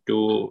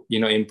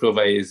 to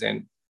improvise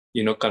and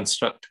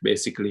construct,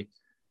 basically.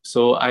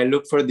 So I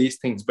look for these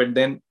things. But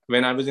then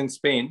when I was in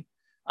Spain,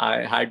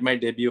 I had my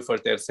debut for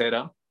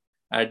Tercera.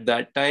 At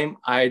that time,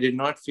 I did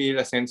not feel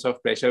a sense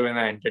of pressure when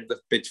I entered the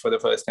pitch for the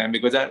first time,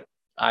 because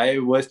I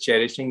was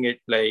cherishing it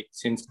like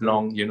since Mm.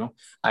 long.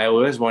 I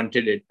always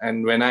wanted it.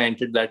 And when I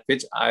entered that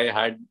pitch, I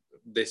had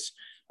this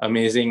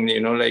amazing,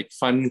 like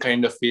fun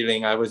kind of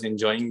feeling. I was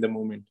enjoying the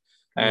moment.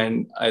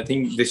 And I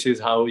think this is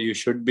how you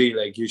should be.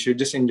 Like, you should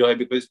just enjoy,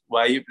 because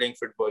why are you playing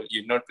football?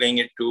 You're not playing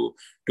it to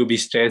be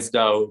stressed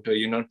out, or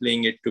you're not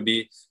playing it to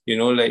be,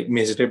 like,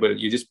 miserable.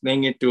 You're just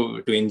playing it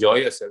to enjoy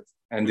yourself.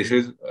 And this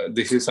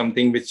is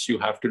something which you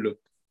have to look.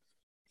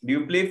 Do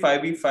you play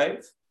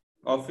 5v5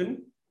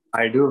 often?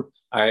 I do.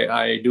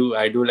 I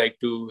do like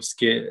to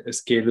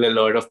scale a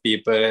lot of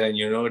people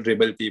and,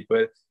 dribble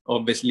people.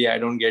 Obviously, I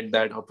don't get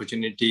that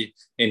opportunity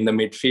in the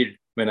midfield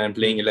when I'm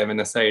playing 11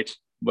 aside,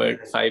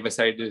 but 5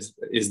 aside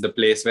is the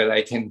place where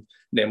I can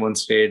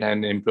demonstrate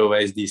and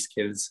improvise these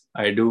skills.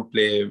 I do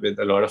play with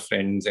a lot of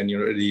friends and,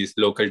 these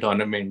local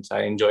tournaments.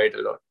 I enjoy it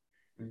a lot.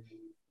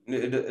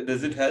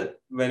 Does it help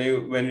when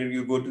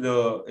you go to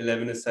the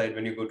 11 aside,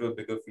 when you go to a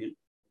bigger field?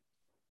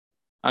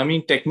 I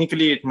mean,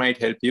 technically, it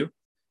might help you,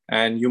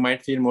 and you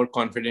might feel more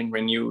confident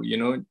when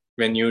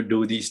when you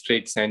do these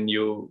tricks and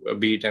you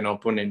beat an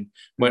opponent.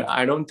 But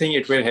I don't think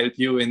it will help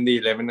you in the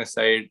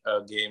 11-a-side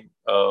game.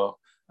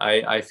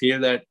 I feel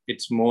that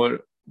it's more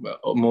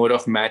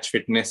of match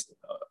fitness.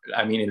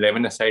 I mean,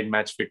 11-a-side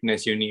match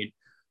fitness you need,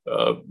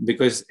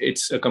 because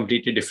it's a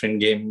completely different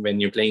game when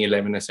you're playing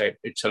 11-a-side.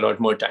 It's a lot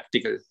more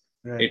tactical.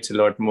 Right. It's a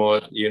lot more,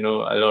 a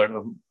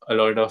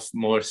lot of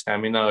more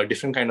stamina, a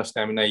different kind of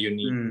stamina you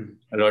need.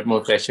 A lot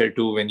more pressure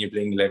too when you're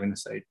playing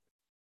 11-a-side.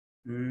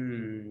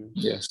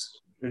 Yes.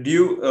 Do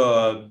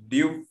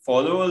you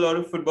follow a lot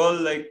of football,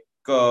 like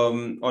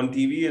on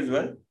TV as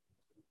well?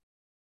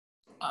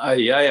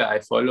 Yeah, I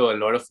follow a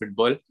lot of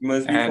football. You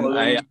must be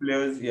following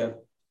players, yeah.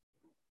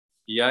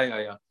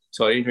 Yeah.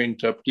 Sorry to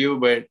interrupt you,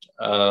 but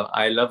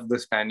I love the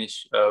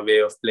Spanish way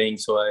of playing.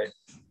 So I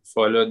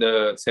follow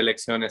the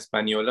Selección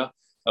Española,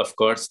 of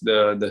course,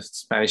 the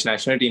Spanish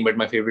national team. But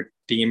my favorite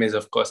team is,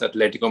 of course,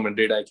 Atletico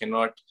Madrid. I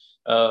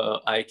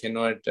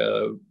cannot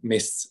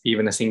miss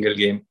even a single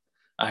game.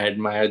 I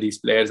admire these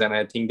players, and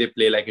I think they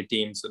play like a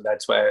team. So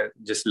that's why I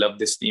just love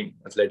this team,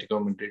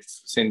 Atletico Madrid,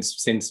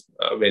 since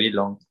very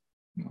long.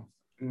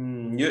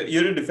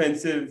 You're a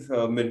defensive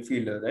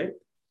midfielder, right?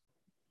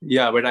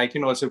 Yeah, but I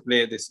can also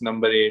play this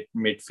number 8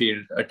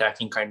 midfield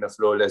attacking kind of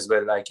role as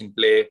well. I can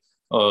play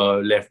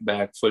left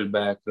back, full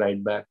back,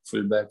 right back,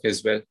 full back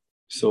as well.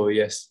 So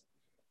yes.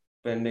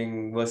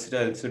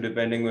 Versatile. So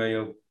depending where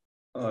your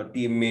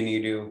team may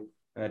need you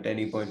at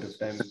any point of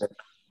time.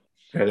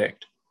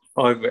 Correct.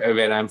 Or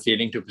where I'm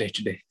feeling to play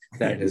today.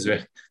 That as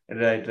well.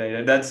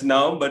 Right. That's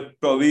now, but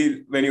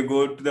probably when you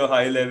go to the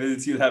high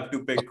levels, you'll have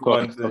to pick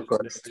one. Of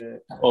course.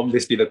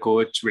 Obviously, the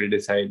coach will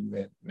decide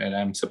where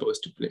I'm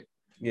supposed to play.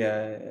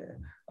 Yeah.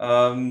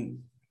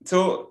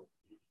 So,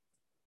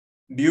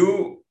 do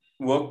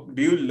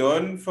you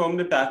learn from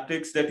the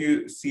tactics that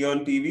you see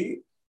on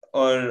TV,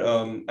 or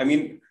I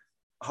mean,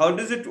 how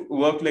does it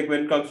work? Like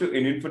when it comes to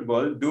Indian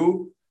football,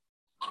 do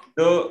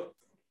the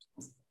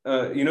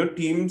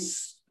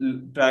teams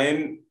try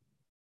and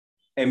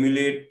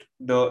emulate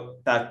the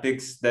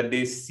tactics that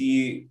they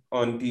see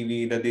on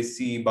TV, that they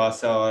see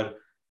Barca or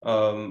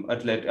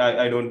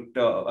I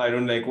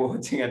don't like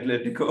watching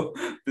Atletico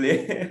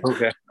play.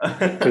 Okay,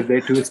 because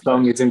they're too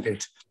strong, isn't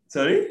it?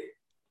 Sorry?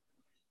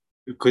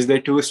 Because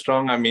they're too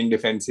strong. I mean,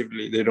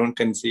 defensively, they don't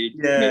concede.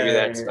 Yeah, maybe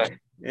that's why.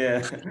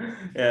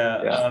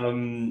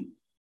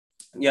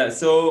 Yeah.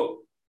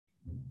 So,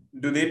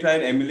 do they try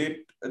and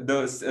emulate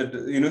the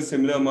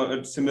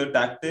similar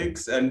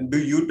tactics, and do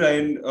you try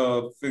and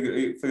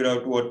figure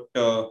out what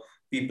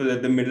people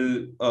at the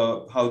middle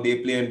how they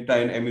play and try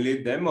and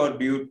emulate them, or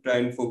do you try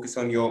and focus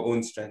on your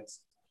own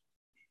strengths?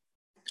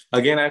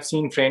 Again, I've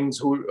seen friends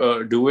who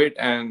do it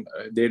and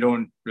they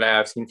don't.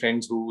 I've seen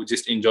friends who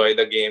just enjoy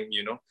the game.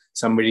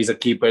 Somebody's a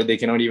keeper, they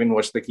cannot even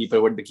watch the keeper,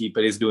 what the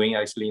keeper is doing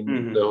actually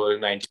in the whole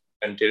 90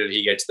 until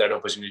he gets that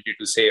opportunity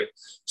to save.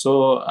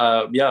 So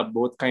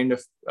both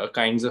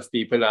kinds of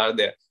people are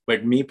there.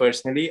 But me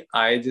personally,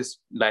 I just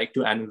like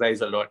to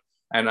analyze a lot,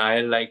 and I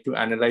like to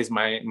analyze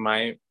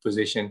my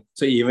position.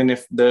 So even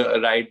if the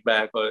right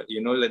back or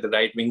like the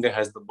right winger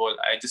has the ball,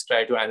 I just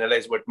try to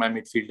analyze what my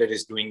midfielder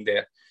is doing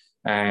there.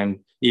 And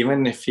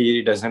even if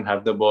he doesn't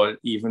have the ball,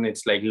 even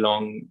it's like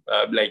long,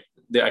 like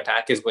the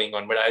attack is going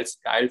on, but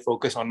I'll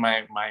focus on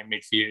my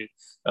midfield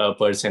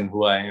person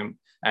who I am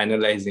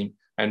analyzing.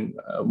 And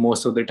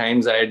most of the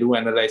times I do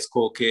analyze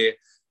Koke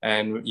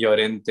and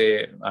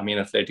Llorente, I mean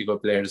Atletico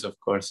players, of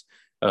course,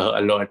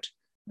 a lot.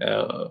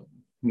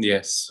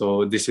 Yes,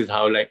 so this is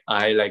how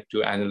I like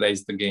to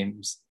analyze the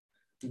games.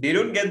 They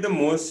don't get the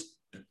most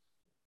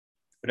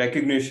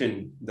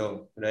recognition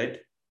though,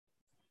 right?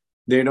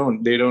 They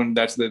don't.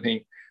 That's the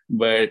thing.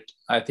 But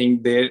I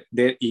think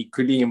they're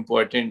equally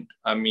important.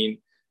 I mean,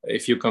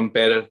 if you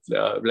compare,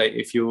 I'll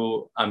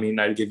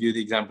give you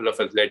the example of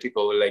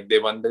Atletico. Like they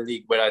won the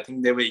league, but I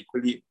think they were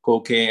equally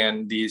Koke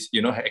and these,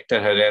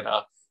 Hector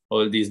Herrera,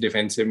 all these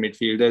defensive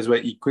midfielders were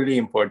equally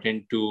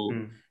important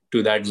to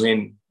that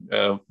win,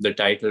 the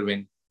title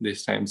win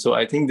this time. So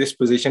I think this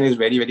position is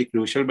very, very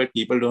crucial, but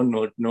people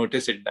don't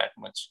notice it that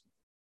much.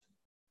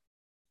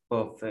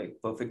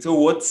 Perfect. So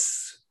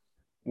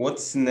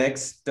what's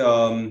next?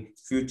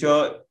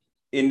 Future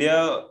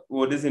India,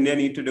 what does India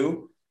need to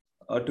do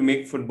to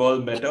make football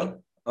better?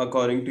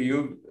 according to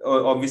you?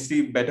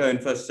 Obviously, better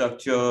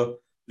infrastructure,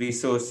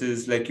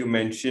 resources, like you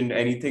mentioned.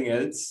 Anything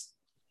else?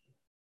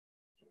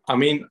 I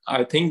mean,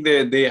 I think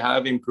they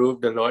have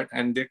improved a lot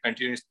and they're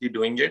continuously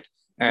doing it.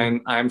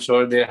 And I'm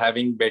sure they're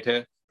having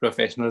better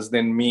professionals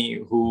than me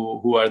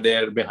who are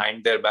there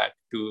behind their back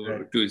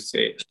Right.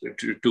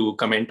 to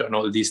comment on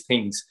all these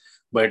things.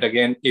 But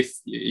again, if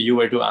you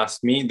were to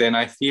ask me, then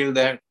I feel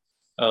that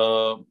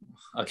uh,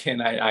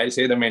 again I'll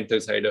say the mental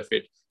side of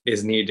it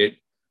is needed,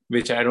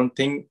 which I don't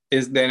think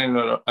is there in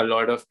a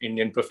lot of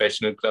Indian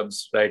professional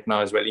clubs right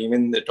now as well.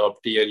 Even the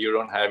top tier, you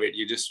don't have it.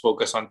 You just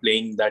focus on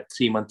playing that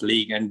 3 month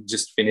league and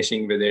just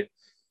finishing with it.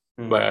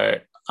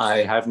 But I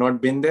have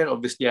not been there.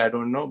 Obviously, I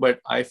don't know. But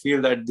I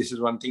feel that this is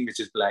one thing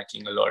which is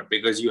lacking a lot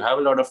because you have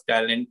a lot of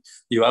talent.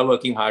 You are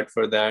working hard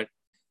for that.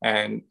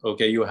 And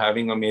okay, you're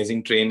having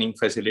amazing training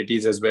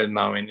facilities as well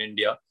now in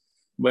India.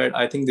 But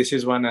I think this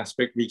is one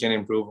aspect we can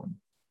improve on.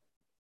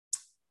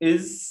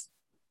 Is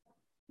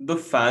the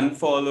fan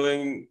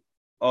following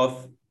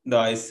of the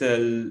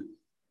ISL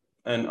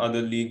and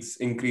other leagues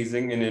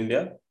increasing in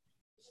India?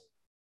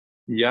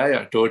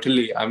 Yeah,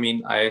 totally. I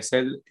mean,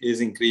 ISL is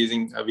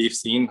increasing. We've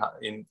seen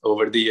in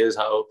over the years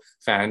how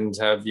fans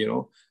have,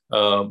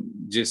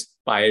 just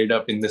piled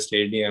up in the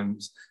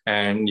stadiums,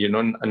 and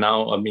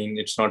now, I mean,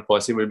 it's not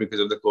possible because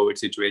of the COVID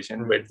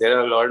situation. But there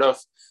are a lot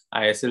of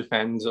ISL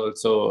fans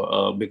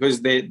also because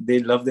they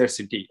love their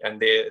city and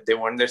they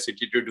want their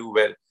city to do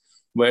well.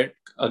 But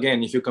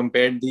again, if you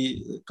compare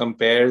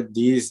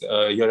these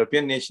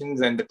European nations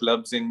and the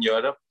clubs in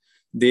Europe,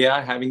 they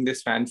are having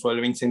this fan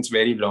following since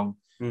very long.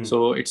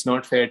 So it's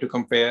not fair to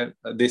compare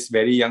this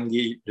very young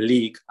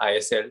league,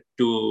 ISL,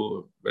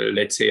 to,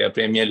 let's say, a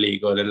Premier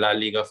League or a La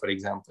Liga, for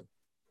example,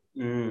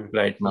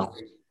 right now.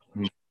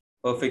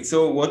 Perfect.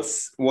 So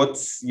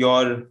what's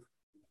your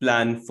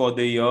plan for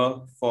the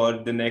year,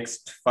 for the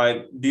next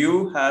 5? Do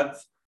you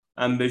have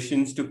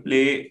ambitions to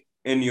play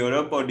in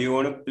Europe, or do you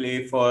want to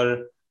play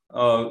for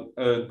a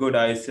good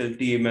ISL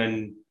team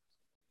and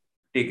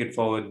take it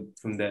forward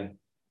from there?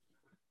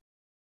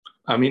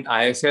 I mean,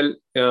 ISL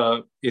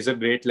is a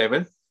great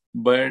level,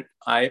 but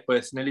I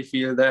personally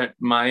feel that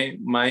my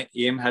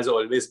aim has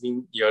always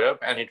been Europe,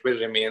 and it will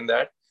remain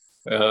that.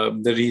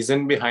 The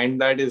reason behind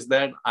that is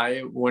that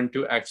I want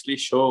to actually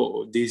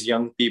show these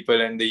young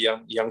people and the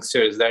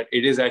youngsters that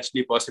it is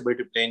actually possible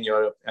to play in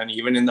Europe and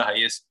even in the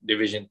highest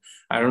division.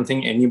 I don't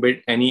think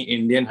any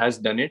Indian has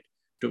done it.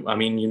 To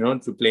play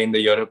in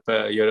the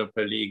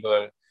Europa League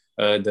or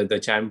the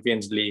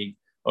Champions League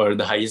or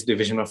the highest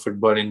division of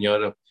football in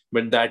Europe.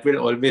 But that will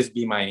always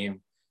be my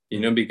aim,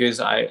 because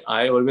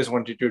I always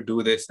wanted to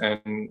do this.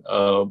 And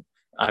I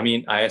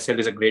mean, ISL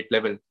is a great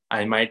level.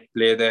 I might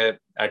play there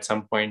at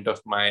some point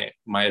of my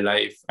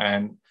life.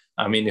 And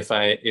I mean, if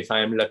I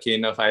am lucky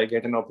enough, I'll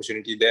get an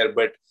opportunity there.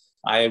 But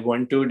I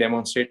want to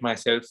demonstrate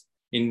myself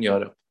in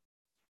Europe.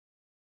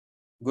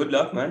 Good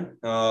luck, man.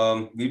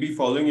 We'll be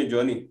following your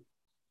journey.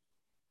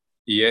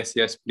 Yes,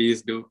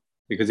 please do,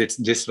 because it's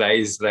just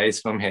rise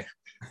from here.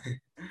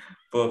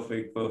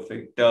 Perfect.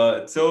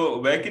 So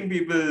where can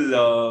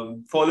people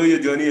follow your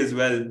journey as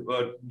well?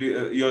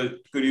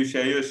 Could you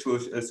share your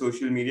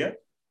social media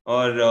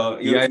or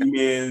your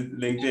email,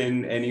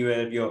 LinkedIn,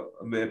 anywhere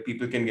where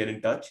people can get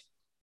in touch?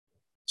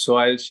 So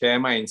I'll share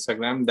my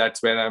Instagram.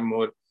 That's where I'm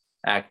more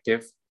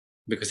active,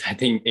 because I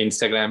think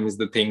Instagram is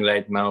the thing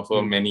right now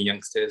for many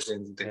youngsters.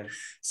 Yeah.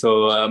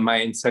 So my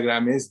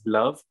Instagram is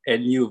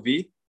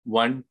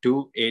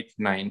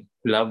LUV1289,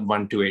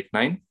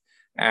 love1289.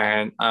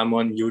 And I'm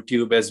on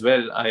YouTube as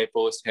well. I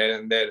post here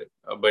and there,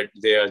 but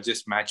they are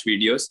just match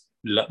videos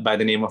by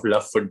the name of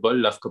Love Football,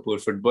 Love Kapoor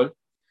Football.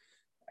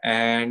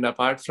 And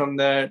apart from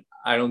that,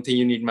 I don't think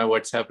you need my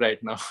WhatsApp right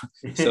now.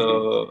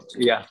 So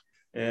yeah,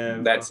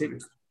 that's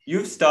perfect. it.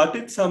 You've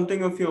started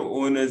something of your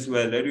own as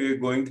well, right? You're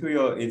going through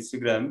your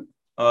Instagram.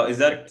 Is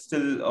that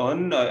still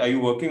on? Are you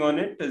working on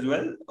it as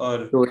well?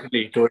 Or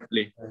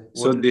Totally.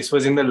 So this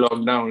was in the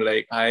lockdown.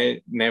 Like,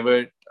 I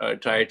never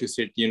try to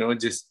sit,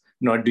 just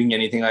not doing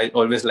anything. I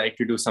always like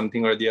to do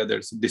something or the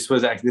other. So this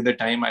was actually the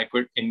time I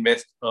could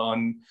invest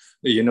on,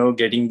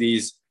 getting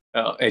these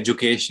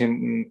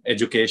educational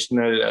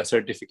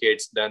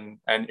certificates done.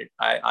 And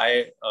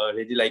I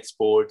really like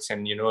sports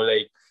and,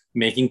 like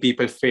making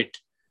people fit.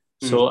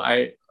 So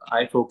I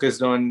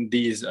focused on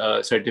these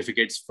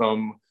certificates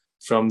from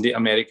the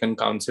American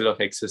Council of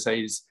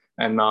Exercise.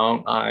 And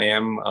now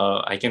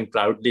I can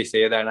proudly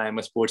say that I'm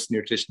a sports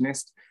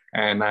nutritionist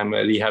and I'm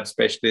a rehab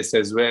specialist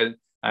as well.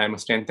 I'm a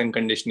strength and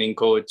conditioning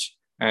coach,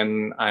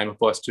 and I'm a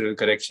postural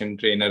correction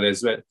trainer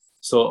as well.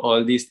 So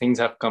all these things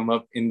have come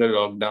up in the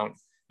lockdown.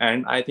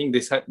 And I think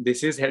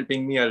this is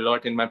helping me a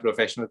lot in my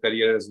professional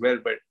career as well.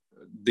 But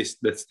this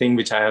thing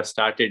which I have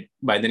started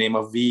by the name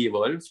of We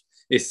Evolve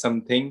is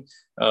something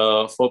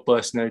for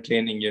personal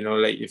training,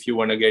 like if you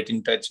want to get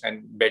in touch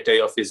and better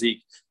your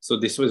physique. So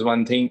this was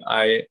one thing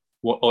I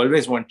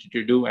always wanted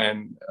to do.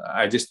 And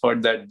I just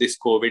thought that this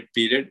COVID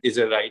period is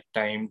a right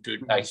time to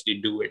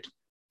actually do it.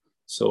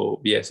 So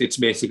yes, it's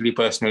basically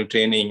personal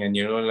training. And,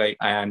 like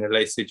I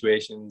analyze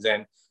situations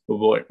and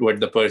what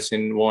the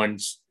person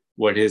wants,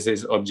 what is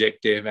his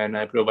objective, and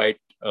I provide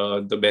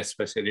the best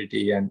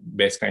facility and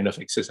best kind of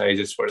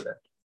exercises for that.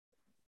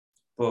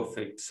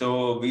 Perfect.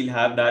 So we'll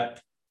have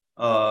that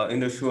in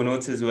the show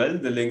notes as well,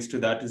 the links to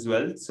that as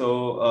well. So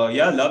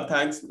yeah, Love,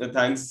 thanks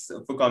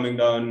for coming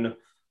down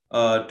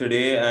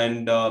today,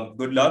 and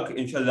good luck.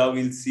 Inshallah,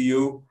 we'll see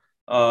you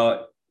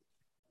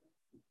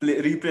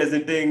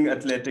representing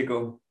Atletico.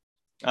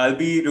 I'll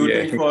be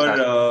rooting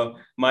for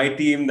my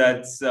team,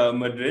 that's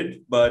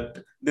Madrid,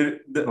 but the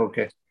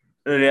Okay.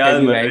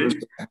 Real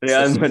Madrid.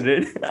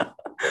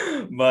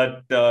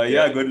 But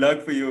yeah, good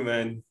luck for you,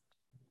 man.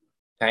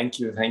 Thank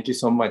you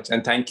so much,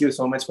 and thank you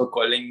so much for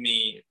calling me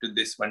to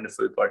this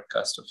wonderful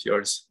podcast of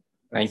yours.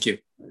 Thank you.